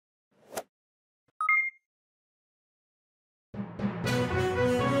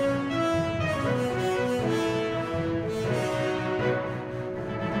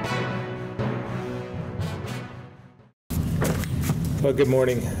Well, good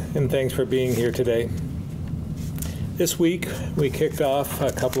morning, and thanks for being here today. This week, we kicked off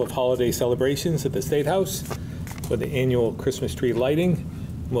a couple of holiday celebrations at the State House with the annual Christmas tree lighting.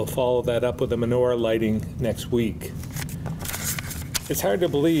 We'll follow that up with a menorah lighting next week. It's hard to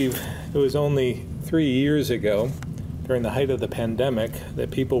believe it was only 3 years ago, during the height of the pandemic, that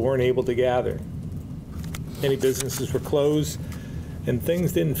people weren't able to gather. Many businesses were closed, and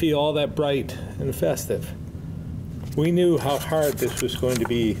things didn't feel all that bright and festive. We knew how hard this was going to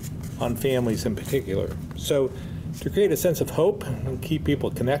be on families in particular. So to create a sense of hope and keep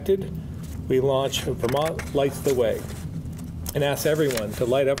people connected, we launched Vermont Lights the Way and asked everyone to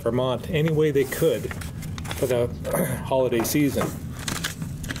light up Vermont any way they could for the holiday season.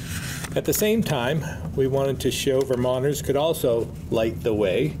 At the same time, we wanted to show Vermonters could also light the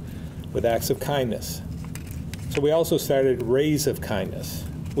way with acts of kindness. So we also started Rays of Kindness,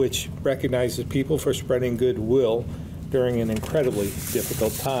 which recognizes people for spreading goodwill during an incredibly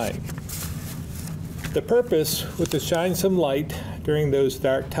difficult time. The purpose was to shine some light during those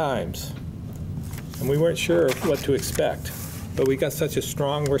dark times. And we weren't sure what to expect, but we got such a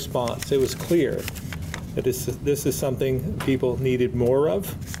strong response. It was clear that this is something people needed more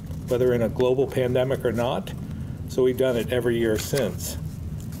of, whether in a global pandemic or not, so we've done it every year since.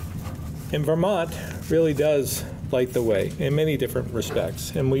 And Vermont really does light the way in many different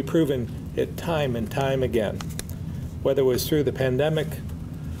respects, and we've proven it time and time again. Whether it was through the pandemic,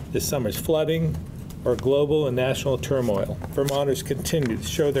 this summer's flooding, or global and national turmoil, Vermonters continue to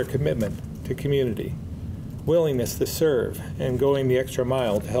show their commitment to community, willingness to serve, and going the extra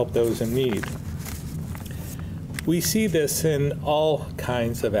mile to help those in need. We see this in all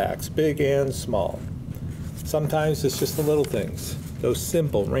kinds of acts, big and small. Sometimes it's just the little things, those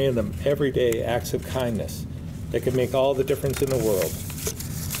simple, random, everyday acts of kindness that can make all the difference in the world.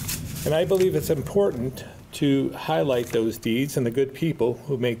 And I believe it's important to highlight those deeds and the good people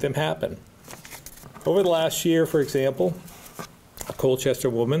who make them happen. Over the last year, for example, a Colchester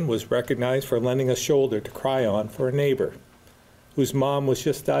woman was recognized for lending a shoulder to cry on for a neighbor whose mom was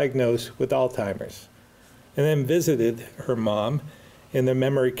just diagnosed with Alzheimer's, and then visited her mom in the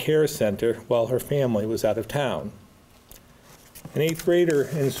memory care center while her family was out of town. An 8th grader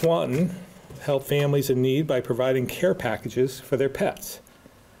in Swanton helped families in need by providing care packages for their pets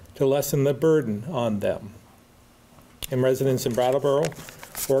to lessen the burden on them. And residents in Brattleboro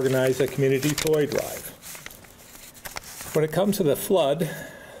organized a community toy drive. When it comes to the flood,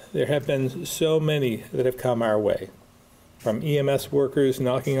 there have been so many that have come our way, from EMS workers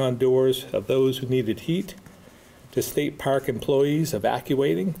knocking on doors of those who needed heat, to state park employees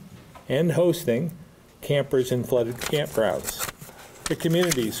evacuating and hosting campers in flooded campgrounds, to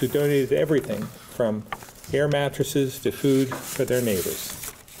communities who donated everything from air mattresses to food for their neighbors.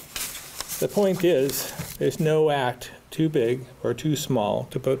 The point is, there's no act too big or too small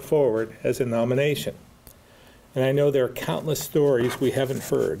to put forward as a nomination. And I know there are countless stories we haven't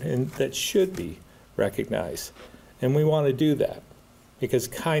heard and that should be recognized. And we want to do that because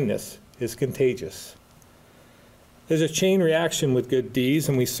kindness is contagious. There's a chain reaction with good deeds,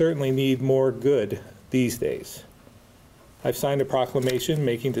 and we certainly need more good these days. I've signed a proclamation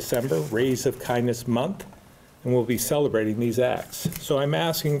making December Rays of Kindness Month, and we'll be celebrating these acts. So I'm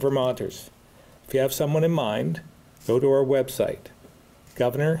asking Vermonters, if you have someone in mind, go to our website,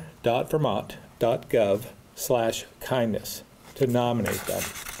 governor.vermont.gov/kindness, to nominate them.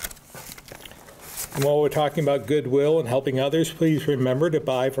 And while we're talking about goodwill and helping others, please remember to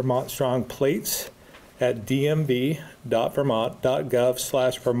buy Vermont Strong plates at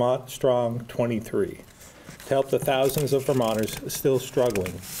dmv.vermont.gov/VermontStrong23 to help the thousands of Vermonters still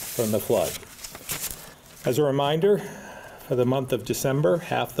struggling from the flood. As a reminder, for the month of December,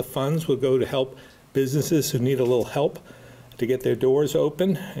 half the funds will go to help businesses who need a little help to get their doors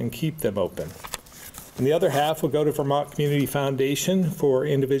open and keep them open. And the other half will go to Vermont Community Foundation for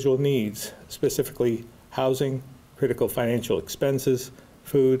individual needs, specifically housing, critical financial expenses,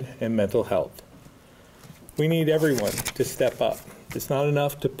 food, and mental health. We need everyone to step up. It's not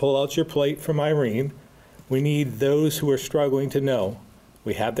enough to pull out your plate from Irene. We need those who are struggling to know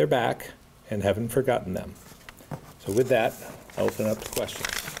we have their back and haven't forgotten them. So with that, I'll open up to questions.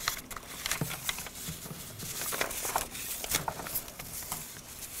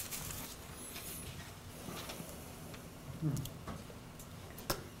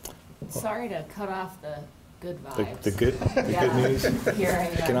 Sorry to cut off the good vibes. The good news? Here I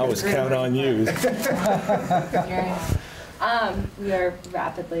I can always count on you. We are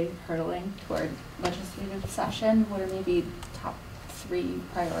rapidly hurtling toward legislative session. What are maybe top 3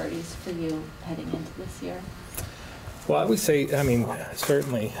 priorities for you heading into this year? Well, I would say,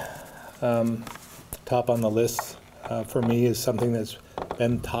 certainly top on the list for me, is something that's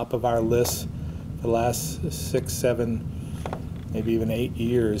been top of our list the last 6, 7, maybe even 8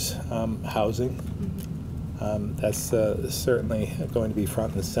 years. Housing. That's certainly going to be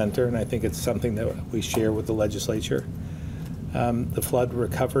front and center, and I think it's something that we share with the legislature. The flood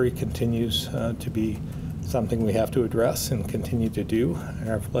recovery continues to be something we have to address and continue to do.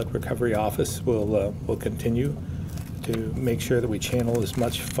 Our flood recovery office will continue to make sure that we channel as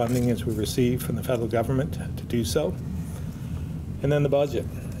much funding as we receive from the federal government to do so. And then the budget,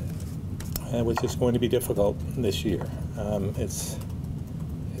 which is going to be difficult this year. It's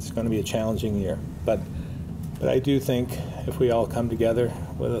going to be a challenging year, but I do think if we all come together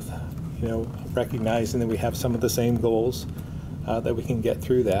with, recognizing that we have some of the same goals, that we can get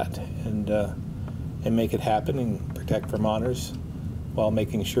through that and make it happen and protect Vermonters, while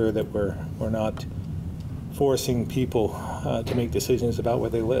making sure that we're not forcing people to make decisions about where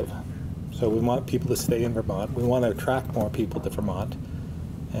they live. So we want people to stay in Vermont. We want to attract more people to Vermont,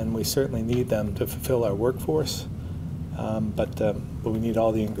 and we certainly need them to fulfill our workforce. But we need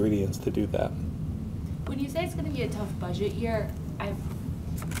all the ingredients to do that. When you say it's going to be a tough budget year,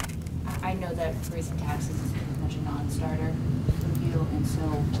 I know that raising taxes is pretty much a non-starter for you, and so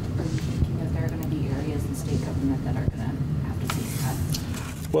are you thinking that there are going to be areas in state government that are going to have to face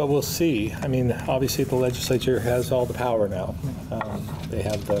cuts? Well, we'll see. I mean, obviously the legislature has all the power now. They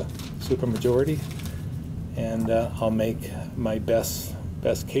have the supermajority, and I'll make my best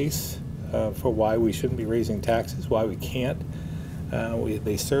case for why we shouldn't be raising taxes, why we can't.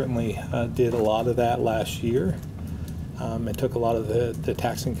 They certainly did a lot of that last year. It took a lot of the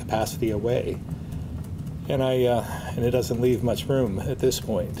taxing capacity away, and it doesn't leave much room at this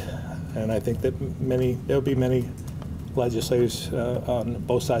point. And I think that there'll be many legislators on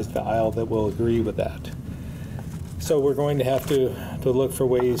both sides of the aisle that will agree with that. So we're going to have to look for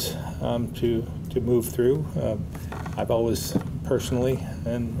ways to move through. I've always personally,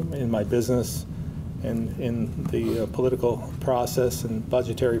 and in my business, and in the political process and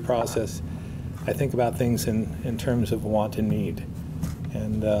budgetary process, I think about things in terms of want and need,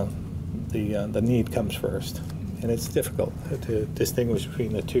 and the need comes first, and it's difficult to distinguish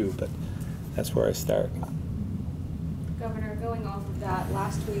between the two, but that's where I start. Governor, going off of that,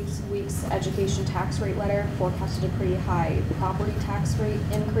 last week's education tax rate letter forecasted a pretty high property tax rate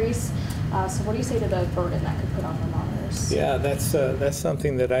increase. So what do you say to the burden that could put on Vermonters? Yeah, that's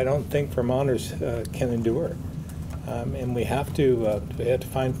something that I don't think Vermonters can endure. And we have to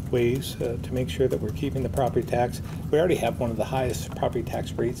find ways to make sure that we're keeping the property tax. We already have one of the highest property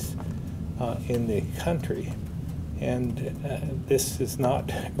tax rates in the country. And this is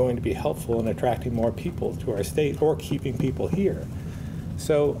not going to be helpful in attracting more people to our state or keeping people here.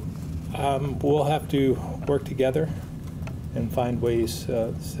 So we'll have to work together and find ways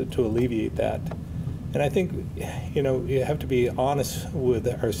to alleviate that. And I think, you have to be honest with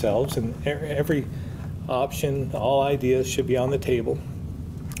ourselves, and every option, all ideas should be on the table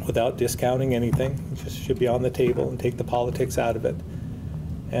without discounting anything. It just should be on the table and take the politics out of it.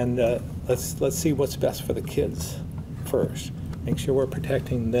 And let's see what's best for the kids first. Make sure we're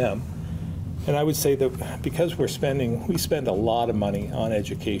protecting them. And I would say that because we spend a lot of money on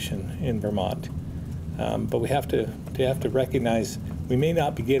education in Vermont, but we have to recognize we may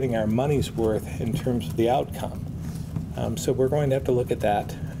not be getting our money's worth in terms of the outcome. So we're going to have to look at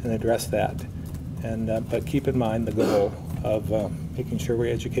that and address that, and but keep in mind the goal of making sure we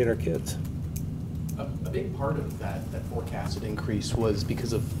educate our kids. A big part of that forecasted increase was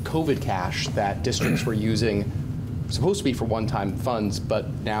because of COVID cash that districts were using, supposed to be for one-time funds, but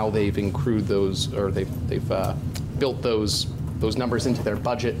now they've accrued those, or they've built those numbers into their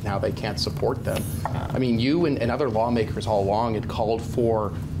budget. Now they can't support them. I mean, you and other lawmakers all along had called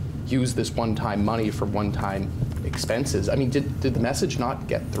for use this one-time money for one-time expenses. I mean, did the message not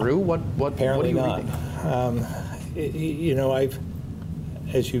get through? What Apparently what are you not.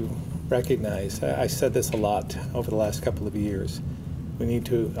 As you recognize, I said this a lot over the last couple of years. We need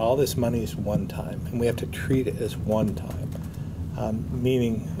to, all this money is one time, and we have to treat it as one time,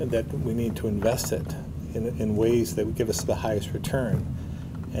 meaning that we need to invest it in ways that would give us the highest return.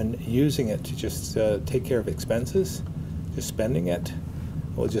 And using it to just take care of expenses, just spending it,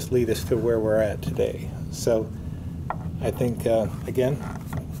 will just lead us to where we're at today. So I think, again,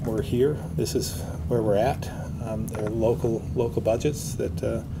 we're here. This is where we're at. There are local budgets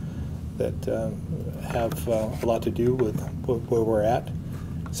that have a lot to do with where we're at.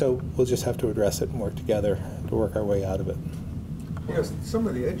 So we'll just have to address it and work together to work our way out of it. Yes, some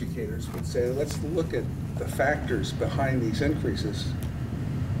of the educators would say, let's look at the factors behind these increases.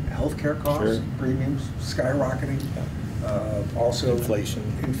 Healthcare costs, Sure. premiums skyrocketing, also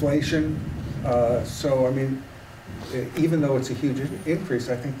Inflation. So, I mean, even though it's a huge increase,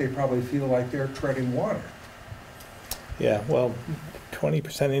 I think they probably feel like they're treading water. Yeah, well,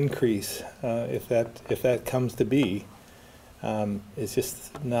 20% increase, if that comes to be, is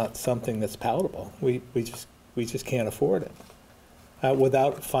just not something that's palatable. We just can't afford it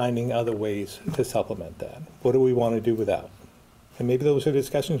without finding other ways to supplement that. What do we want to do without? And maybe those are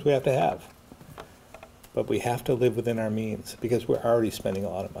discussions we have to have. But we have to live within our means because we're already spending a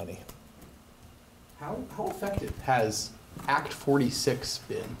lot of money. How effective has Act 46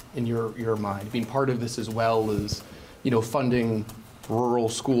 been in your mind? I mean, part of this as well is, funding rural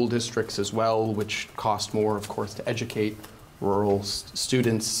school districts as well, which cost more, of course, to educate rural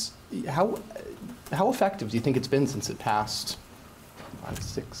students. How effective do you think it's been since it passed? 5,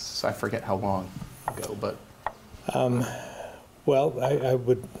 6, I forget how long ago, but. Well,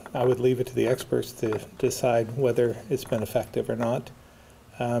 I would leave it to the experts to decide whether it's been effective or not.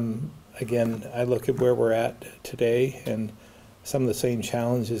 Again, I look at where we're at today, and some of the same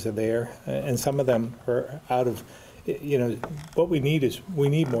challenges are there, and some of them are out of, what we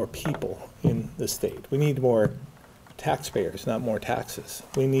need more people in the state. We need more taxpayers, not more taxes.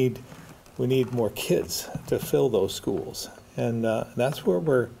 We need more kids to fill those schools, and that's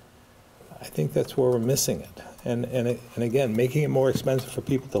where I think that's where we're missing it. And again, making it more expensive for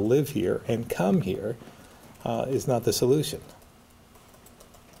people to live here and come here is not the solution.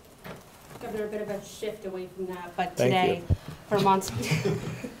 Governor, a bit of a shift away from that, but Thank today,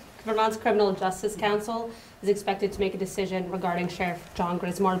 Vermont's Criminal Justice Council is expected to make a decision regarding Sheriff John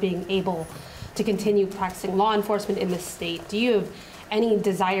Grismore being able to continue practicing law enforcement in the state. Do you have any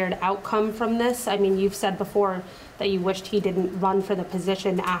desired outcome from this? I mean, you've said before that you wished he didn't run for the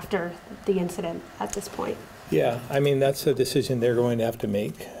position after the incident at this point. Yeah, I mean, that's a decision they're going to have to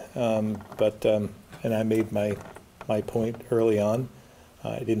make. And I made my point early on.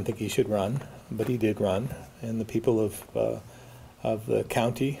 I didn't think he should run, but he did run, and the people of the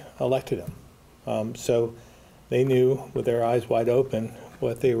county elected him. So they knew with their eyes wide open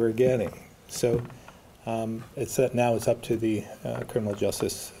what they were getting. So now it's up to the Criminal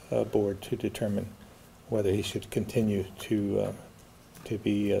Justice Board to determine whether he should continue to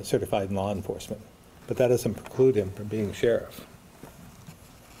be certified in law enforcement. But that doesn't preclude him from being sheriff.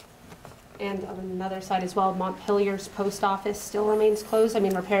 And on another side as well, Montpelier's post office still remains closed. I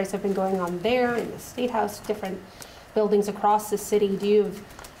mean, repairs have been going on there, in the State House, different buildings across the city. Do you have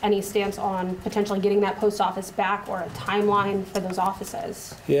any stance on potentially getting that post office back or a timeline for those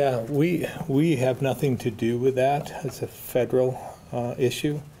offices? Yeah, we have nothing to do with that. It's a federal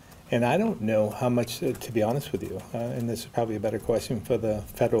issue. And I don't know how much, to be honest with you, and this is probably a better question for the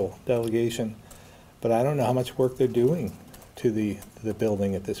federal delegation, but I don't know how much work they're doing to the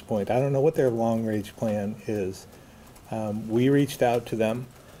building at this point. I don't know what their long-range plan is. We reached out to them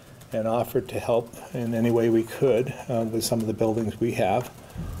and offered to help in any way we could with some of the buildings we have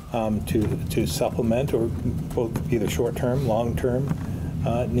to supplement or both either short-term, long-term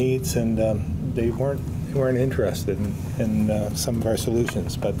needs, and they weren't interested in some of our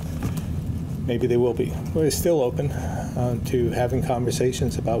solutions, but maybe they will be. We're still open to having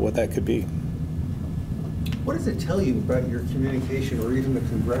conversations about what that could be. What does it tell you about your communication, or even the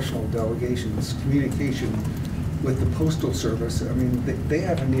congressional delegation's communication with the Postal Service? I mean, they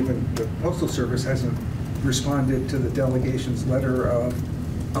haven't even, the Postal Service hasn't responded to the delegation's letter of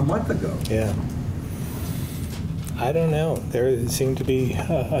a month ago. Yeah. I don't know. They seem to be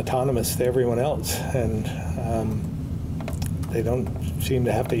autonomous to everyone else, and they don't seem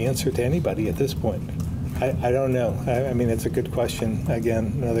to have to answer to anybody at this point. I don't know. I mean, it's a good question.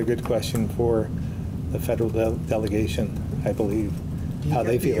 Again, another good question for the federal delegation, I believe, how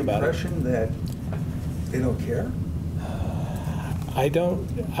they feel about it. Do you get the impression that they don't care? I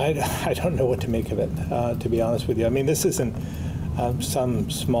don't know what to make of it, to be honest with you. I mean, this isn't some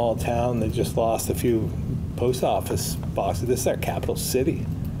small town that just lost a few post office boxes. This is our capital city.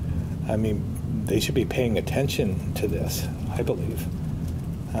 I mean, they should be paying attention to this, I believe.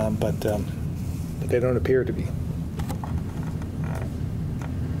 But they don't appear to be.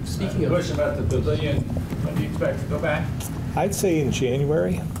 Speaking of question about the pavilion, when do you expect to go back? I'd say in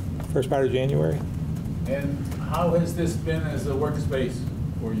January, first part of January. And how has this been as a workspace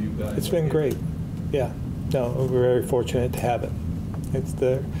for you guys? It's been great. Yeah. No, we're very fortunate to have it. It's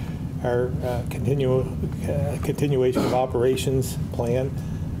our continuation of operations plan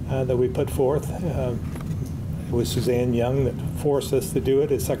that we put forth. It was Suzanne Young that forced us to do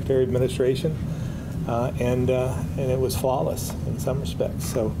it as Secretary of Administration, and it was flawless in some respects.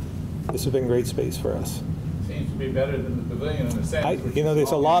 So this has been a great space for us. Seems to be better than the pavilion in the sense.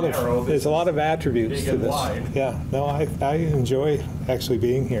 There's a lot of attributes to this. Wide. Yeah. No, I enjoy actually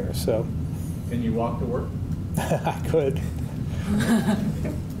being here. So. Can you walk to work? I could.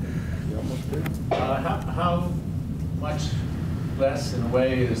 How much less, in a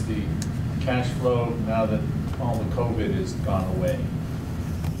way, is the cash flow now that all the COVID has gone away?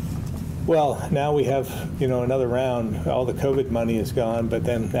 Well, now we have, another round. All the COVID money is gone, but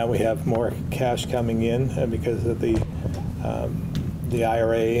then now we have more cash coming in because of the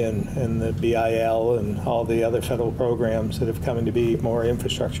IRA and the BIL and all the other federal programs that have come into be more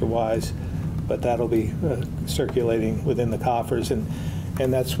infrastructure-wise. But that'll be circulating within the coffers, and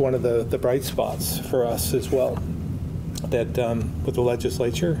that's one of the bright spots for us as well. That with the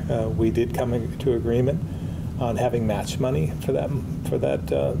legislature, we did come into agreement on having match money for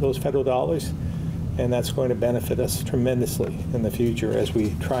those federal dollars, and that's going to benefit us tremendously in the future as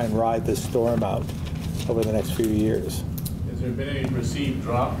we try and ride this storm out over the next few years. Has there been any received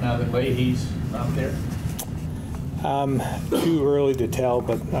drop now that Leahy's not there? Too early to tell,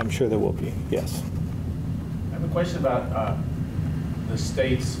 but I'm sure there will be, yes. I have a question about the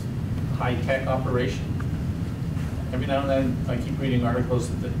state's high-tech operation. Every now and then, I keep reading articles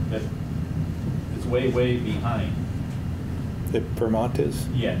that it's way, way behind. That Vermont is?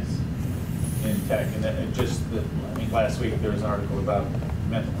 Yes, in tech. And last week there was an article about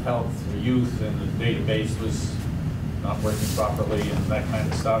mental health for youth, and the database was not working properly and that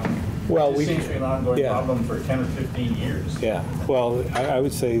kind of stuff. Well, it seems to be an ongoing problem for 10 or 15 years. Yeah, well, I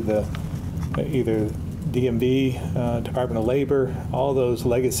would say either DMV, Department of Labor, all those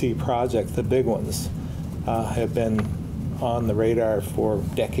legacy projects, the big ones, have been on the radar for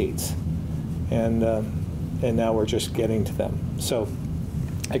decades, and now we're just getting to them. So,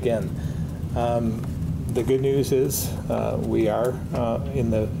 again, the good news is we are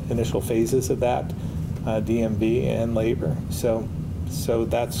in the initial phases of that, DMV and Labor. So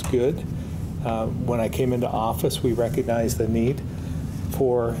that's good. When I came into office, we recognized the need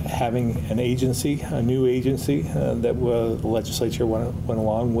for having an agency, a new agency that the legislature went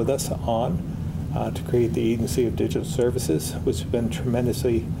along with us on to create the Agency of Digital Services, which has been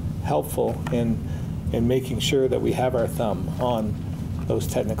tremendously helpful in making sure that we have our thumb on those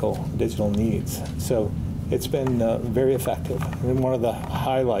technical digital needs. So it's been very effective and one of the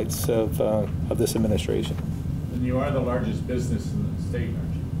highlights of this administration. And you are the largest business in the state,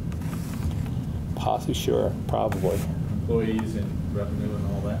 aren't you? Possibly, sure, probably. Employees and revenue and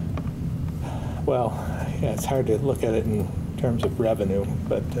all that? Well, yeah, it's hard to look at it in terms of revenue,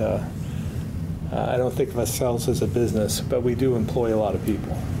 but I don't think of ourselves as a business, but we do employ a lot of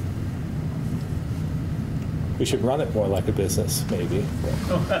people. We should run it more like a business, maybe.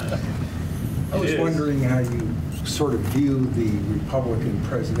 I was wondering how you sort of view the Republican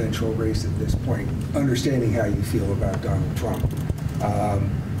presidential race at this point, understanding how you feel about Donald Trump.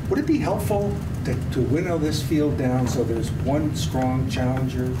 Would it be helpful to winnow this field down so there's one strong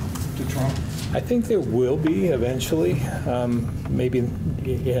challenger to Trump? I think there will be eventually.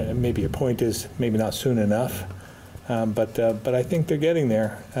 Maybe your point is maybe not soon enough, but I think they're getting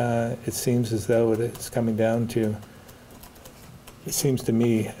there. It seems as though it's coming down to. It seems to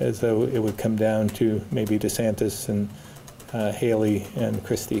me as though it would come down to maybe DeSantis and Haley and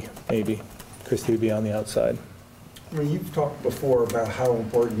Christie. Maybe Christie would be on the outside. I mean, you've talked before about how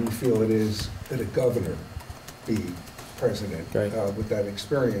important you feel it is that a governor be president, right, with that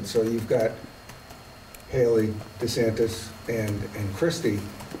experience. So you've got Haley, DeSantis, and Christie.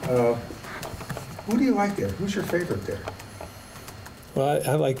 Who do you like there? Who's your favorite there? Well,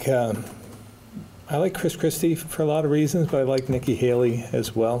 I like Chris Christie for a lot of reasons, but I like Nikki Haley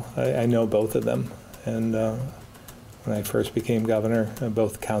as well. I know both of them, and when I first became governor,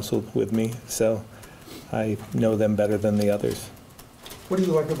 both counseled with me, so I know them better than the others. What do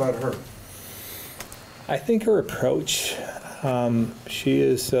you like about her? I think her approach,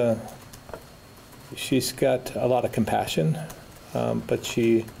 she's got a lot of compassion, but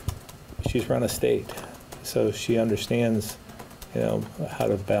she's run a state, so she understands, how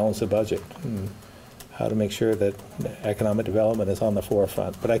to balance the budget and how to make sure that economic development is on the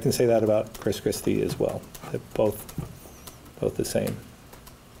forefront. But I can say that about Chris Christie as well. They're both the same.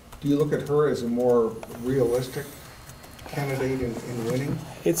 Do you look at her as a more realistic candidate in winning?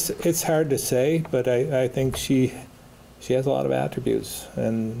 It's hard to say, but I think she has a lot of attributes,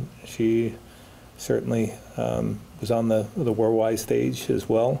 and she certainly was on the worldwide stage as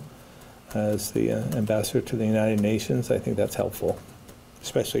well as the ambassador to the United Nations. I think that's helpful,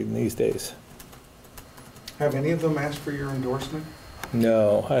 especially in these days. Have any of them asked for your endorsement?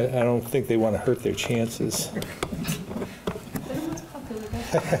 No, I don't think they want to hurt their chances.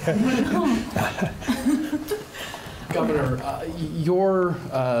 Governor, your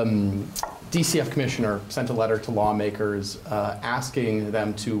DCF commissioner sent a letter to lawmakers asking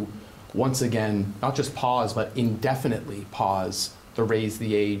them to once again, not just pause, but indefinitely pause the Raise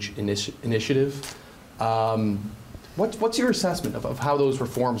the Age initiative. What's your assessment of how those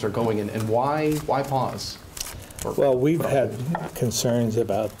reforms are going, and why pause? Well, we've had concerns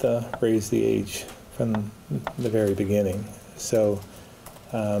about the Raise the Age from the very beginning. So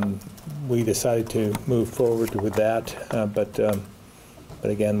we decided to move forward with that, but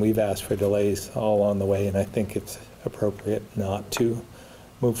again, we've asked for delays all on the way, and I think it's appropriate not to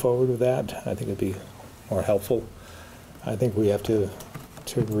move forward with that. I think it'd be more helpful. I think we have to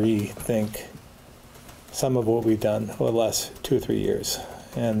rethink some of what we've done over the last 2 or 3 years,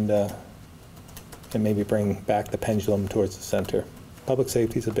 and maybe bring back the pendulum towards the center. Public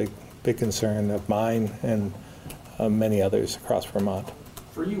safety is a big concern of mine and many others across Vermont.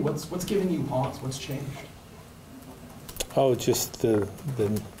 For you, what's giving you pause? What's changed? Oh, just the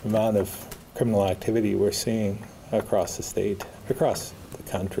amount of criminal activity we're seeing across the state, across the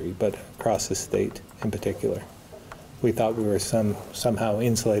country, but across the state in particular. We thought we were somehow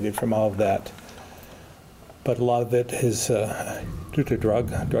insulated from all of that, but a lot of it is due to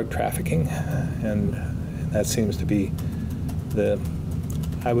drug trafficking, and that seems to be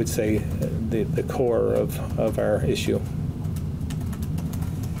I would say, the core of our issue.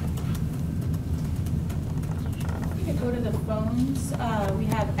 We could go to the phones. We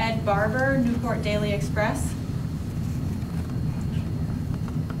have Ed Barber, Newport Daily Express.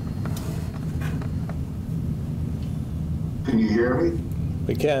 Can you hear me?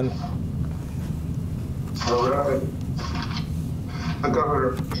 We can. All right.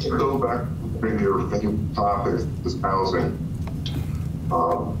 Governor, to go back to your main topic, is housing.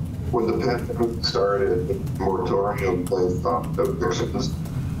 When the pandemic started, the moratorium placed on evictions.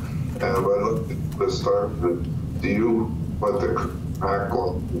 And when I looked at the start, what the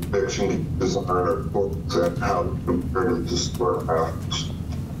backlog eviction is on our books and how to compare it to store house.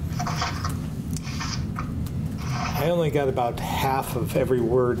 I only got about half of every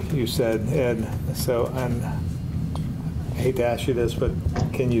word you said, Ed, so I hate to ask you this, but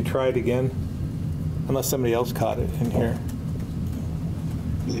can you try it again? Unless somebody else caught it in here.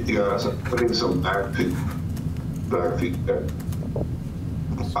 Yes, I'm putting some back feedback.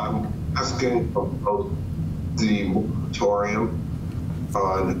 I'm asking about the moratorium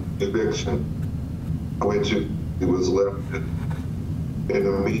on eviction, which it was lifted. In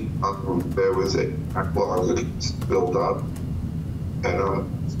the meantime, there was a backlog that built up, and I'm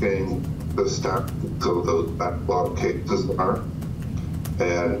asking the status of those backlog cases are,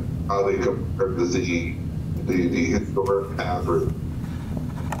 and how they compare to the historic average.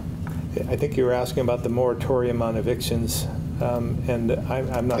 I think you were asking about the moratorium on evictions, and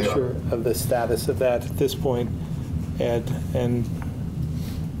I'm not sure of the status of that at this point, Ed, and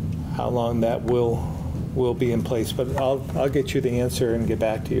how long that will be in place. But I'll get you the answer and get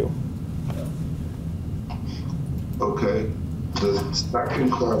back to you. Okay. The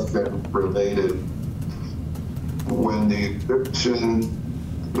second question related, when the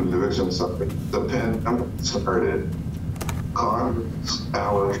pandemic started, Congress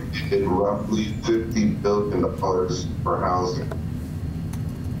allocated roughly $50 billion for housing.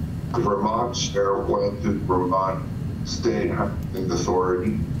 The Vermont share went to Vermont State Housing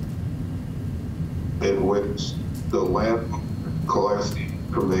Authority, in which the landlord collects the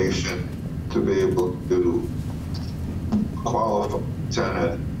information to be able to qualify a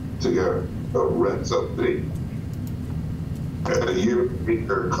tenant to get a rent subsidy. A year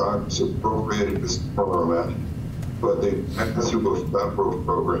later, Congress appropriated this amount, but they went through a federal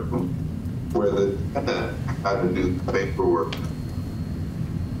program where the tenant had to do the paperwork.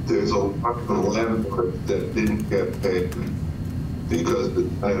 There's a lot of landlords that didn't get paid because the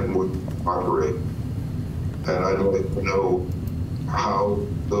tenant wouldn't operate. And I'd like to know how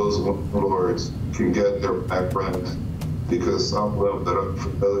those landlords can get their back rent, because some of them that I'm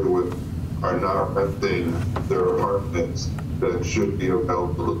familiar with are not renting their apartments that should be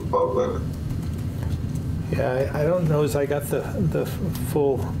available to the public. Yeah, I don't know as I got the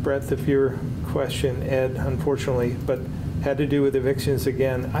full breadth of your question, Ed, unfortunately, but had to do with evictions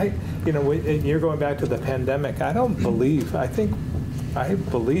again. You're going back to the pandemic. I believe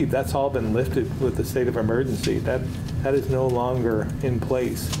that's all been lifted with the state of emergency. That is no longer in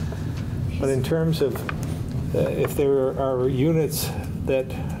place. But in terms of if there are units that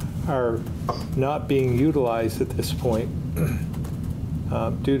are not being utilized at this point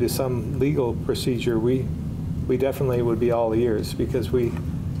due to some legal procedure, we definitely would be all ears, because we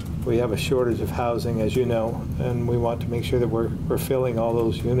have a shortage of housing, as you know, and we want to make sure that we're filling all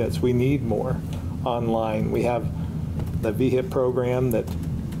those units. We need more online. We have the VHIP program that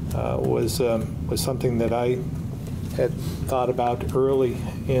was something that I had thought about early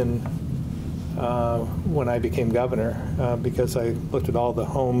in when I became governor, because I looked at all the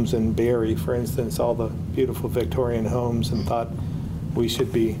homes in Barry, for instance, all the beautiful Victorian homes, and thought we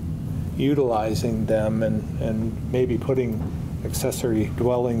should be utilizing them and maybe putting accessory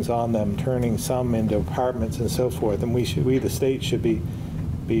dwellings on them, turning some into apartments and so forth. And we, the state, should be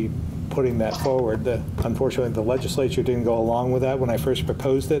putting that forward. Unfortunately, the legislature didn't go along with that when I first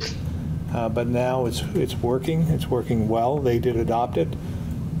proposed it, but now it's working. It's working well. They did adopt it,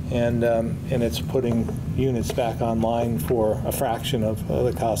 and it's putting units back online for a fraction of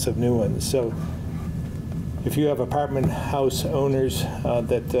the cost of new ones. So if you have apartment house owners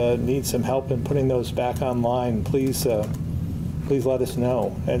that need some help in putting those back online, please let us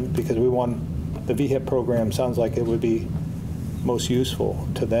know. And because we want, the VHIP program sounds like it would be most useful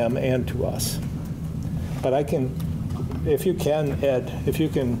to them and to us. But I can, if you can, Ed, if you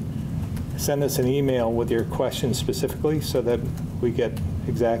can send us an email with your questions specifically so that we get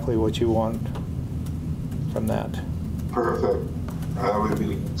exactly what you want from that. Perfect. That would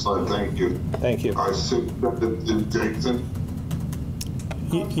be excellent. Thank you. Thank you. I assume that Jason?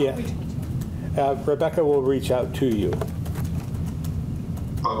 Yeah. Rebecca will reach out to you.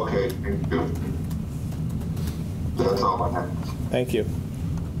 Okay, thank you. That's all I have. Thank you.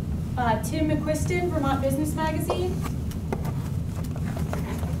 Tim McQuiston, Vermont Business Magazine.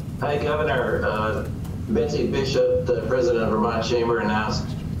 Hi, Governor. Betsy Bishop, the president of Vermont Chamber, announced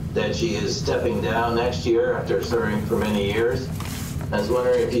that she is stepping down next year after serving for many years. I was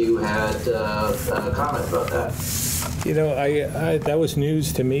wondering if you had a comment about that. You know, I that was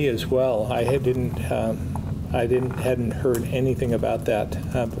news to me as well. I hadn't heard anything about that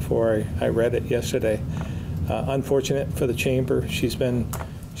before I read it yesterday. Unfortunate for the chamber. She's been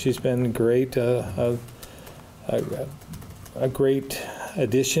great, a great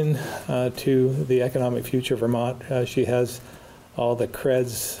addition to the economic future of Vermont. She has all the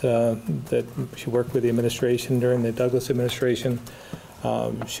creds that she worked with the administration during the Douglas administration.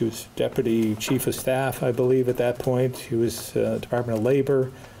 She was deputy chief of staff, I believe, at that point. She was Department of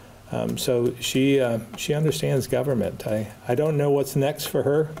Labor. So she understands government. I don't know what's next for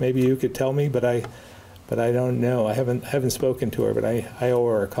her. Maybe you could tell me, but I don't know. I haven't spoken to her, but I owe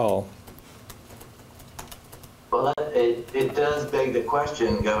her a call. Well, it does beg the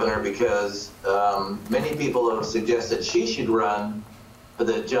question, Governor, because many people have suggested she should run for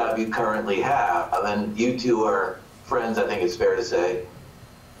the job you currently have, and you two are friends, I think it's fair to say.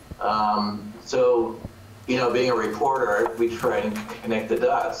 So, you know, being a reporter, we try and connect the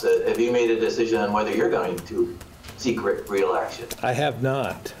dots. Have you made a decision on whether you're going to seek re-election? I have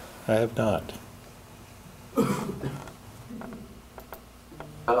not. I have not.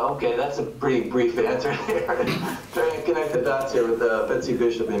 Okay, that's a pretty brief answer here. Trying to connect the dots here with Betsy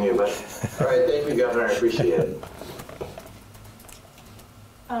Bishop and you, but all right, thank you, Governor, I appreciate it.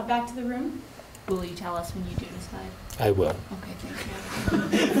 Back to the room. Will you tell us when you do decide? I will. Okay, thank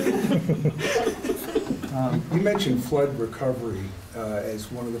you. You mentioned flood recovery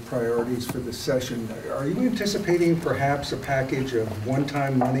as one of the priorities for this session. Are you anticipating perhaps a package of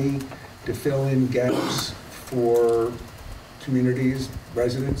one-time money to fill in gaps for communities,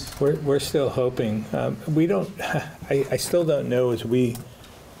 residents? We're still hoping. We don't. I still don't know as we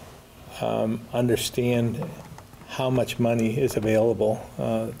understand how much money is available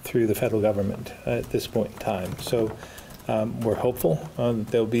through the federal government at this point in time. So we're hopeful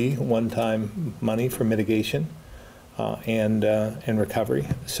there'll be one-time money for mitigation and recovery.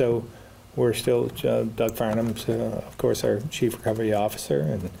 So we're still, Doug Farnham's, of course, our chief recovery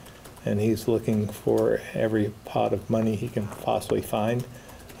officer, and he's looking for every pot of money he can possibly find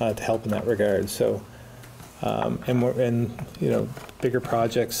to help in that regard. So, and you know, bigger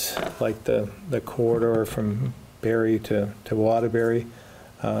projects like the corridor from Barry to Waterbury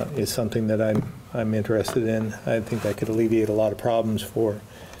is something that I'm interested in. I think that could alleviate a lot of problems for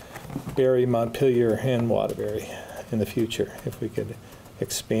Barry, Montpelier, and Waterbury in the future if we could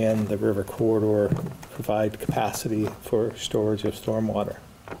expand the river corridor, provide capacity for storage of stormwater.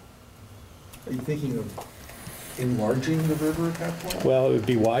 Are you thinking of enlarging the river at that point? Well, it would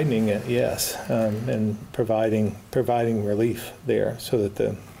be widening it, yes, and providing relief there so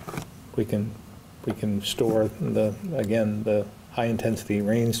that we can store the high intensity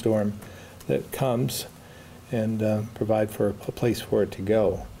rainstorm that comes and provide for a place for it to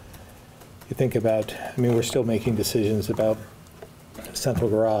go. You think about, I mean, we're still making decisions about Central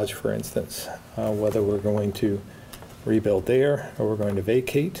Garage, for instance, whether we're going to rebuild there or we're going to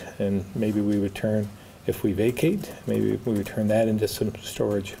vacate, and maybe we would turn, if we vacate, maybe we would turn that into some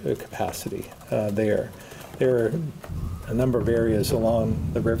storage capacity there. There are a number of areas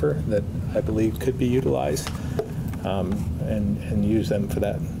along the river that I believe could be utilized and use them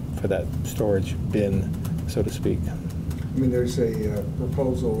for for that storage bin, so to speak. I mean, there's a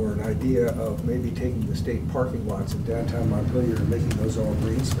proposal or an idea of maybe taking the state parking lots in downtown Montpelier and making those all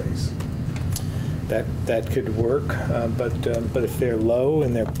green space. That could work, but if they're low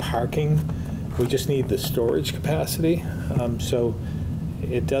and they're parking, we just need the storage capacity. So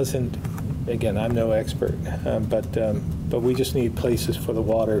it doesn't, again, I'm no expert, but we just need places for the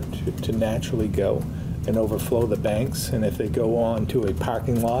water to naturally go and overflow the banks. And if they go on to a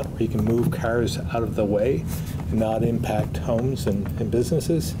parking lot where you can move cars out of the way and not impact homes and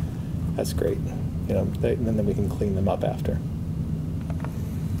businesses, that's great. You know, and then we can clean them up after.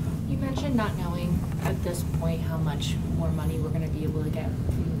 You mentioned not knowing at this point how much more money we're going to be able to get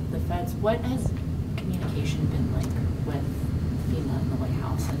from the feds. What has communication been like with FEMA and the White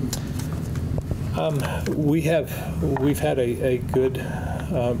House? We've had a good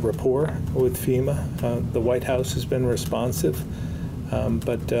rapport with FEMA. The White House has been responsive, and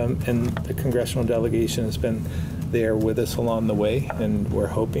the congressional delegation has been there with us along the way, and we're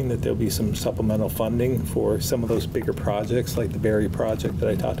hoping that there'll be some supplemental funding for some of those bigger projects like the Berry project that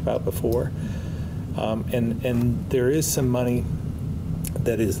I talked about before. And there is some money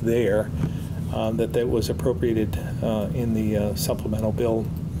that is there that was appropriated in the supplemental bill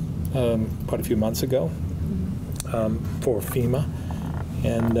quite a few months ago for FEMA,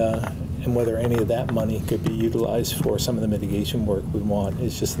 and whether any of that money could be utilized for some of the mitigation work we want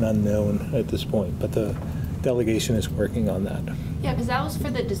is just an unknown at this point, but the delegation is working on that. Yeah, because that was for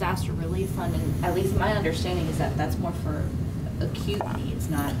the disaster relief fund, and at least my understanding is that that's more for acute needs,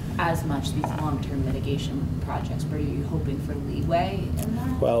 not as much these long-term mitigation projects. But are you hoping for leeway in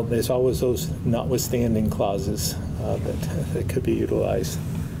that? Well, there's always those notwithstanding clauses that could be utilized.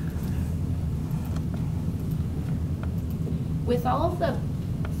 With all of the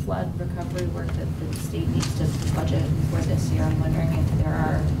flood recovery work that the state needs to budget for this year, I'm wondering if there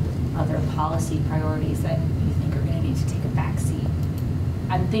are other policy priorities that you think are going to need to take a backseat.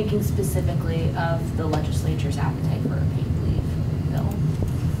 I'm thinking specifically of the legislature's appetite for a paid leave bill.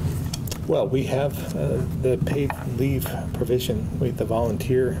 Well, we have the paid leave provision, the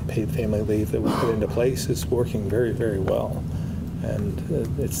volunteer paid family leave that we put into place is working very, very well.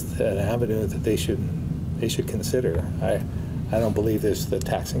 And it's an avenue that they should consider. I don't believe there's the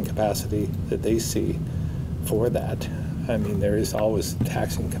taxing capacity that they see for that. I mean, there is always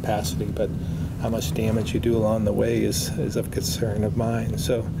taxing capacity, but how much damage you do along the way is of concern of mine.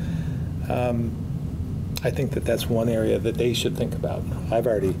 So I think that that's one area that they should think about. I've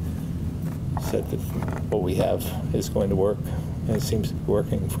already said that what we have is going to work, and it seems to be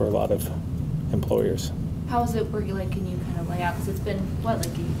working for a lot of employers. How is it working? Like, can you kind of lay out? Because it's been, what,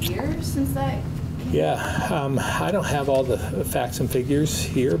 like a year since that? Yeah, I don't have all the facts and figures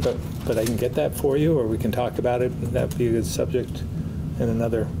here, but I can get that for you, or we can talk about it. That'd be a good subject in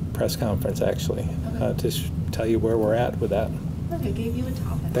another press conference, actually, okay. To tell you where we're at with that. Look, I gave you a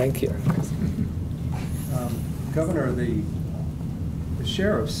topic. Thank you. Governor, the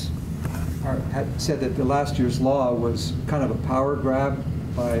sheriffs had said that the last year's law was kind of a power grab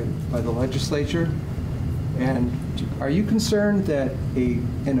by the legislature. And are you concerned that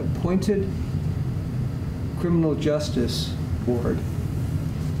an appointed criminal justice board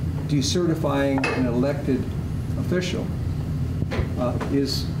decertifying an elected official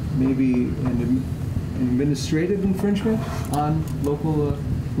is maybe an administrative infringement on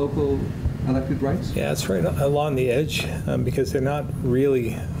local elected rights? Yeah, it's right along the edge because they're not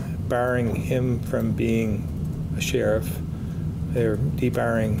really barring him from being a sheriff. They're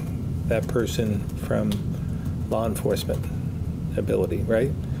debarring that person from law enforcement ability,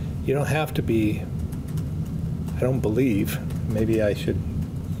 right? You don't have to be, I don't believe, maybe I should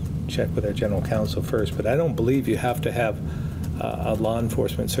check with our general counsel first, but I don't believe you have to have a law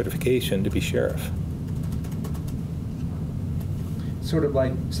enforcement certification to be sheriff. Sort of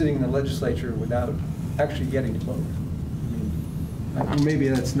like sitting in the legislature without actually getting to vote. I mean, maybe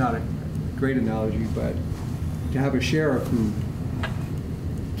that's not a great analogy, but to have a sheriff who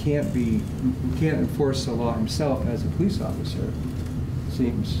can't enforce the law himself as a police officer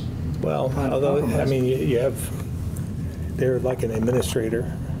seems well. kind of Although I mean, they're like an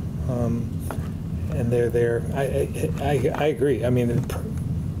administrator, and they're there. I agree. I mean,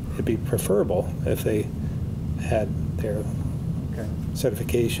 it'd be preferable if they had their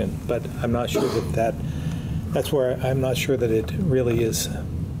certification, but I'm not sure that's where I'm not sure that it really is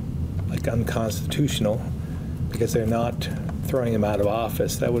like unconstitutional because they're not throwing him out of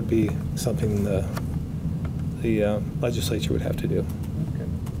office. That would be something the legislature would have to do.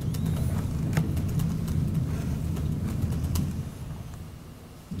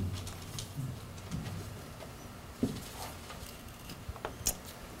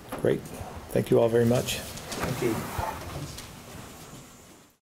 Great. Thank you all very much. Thank you.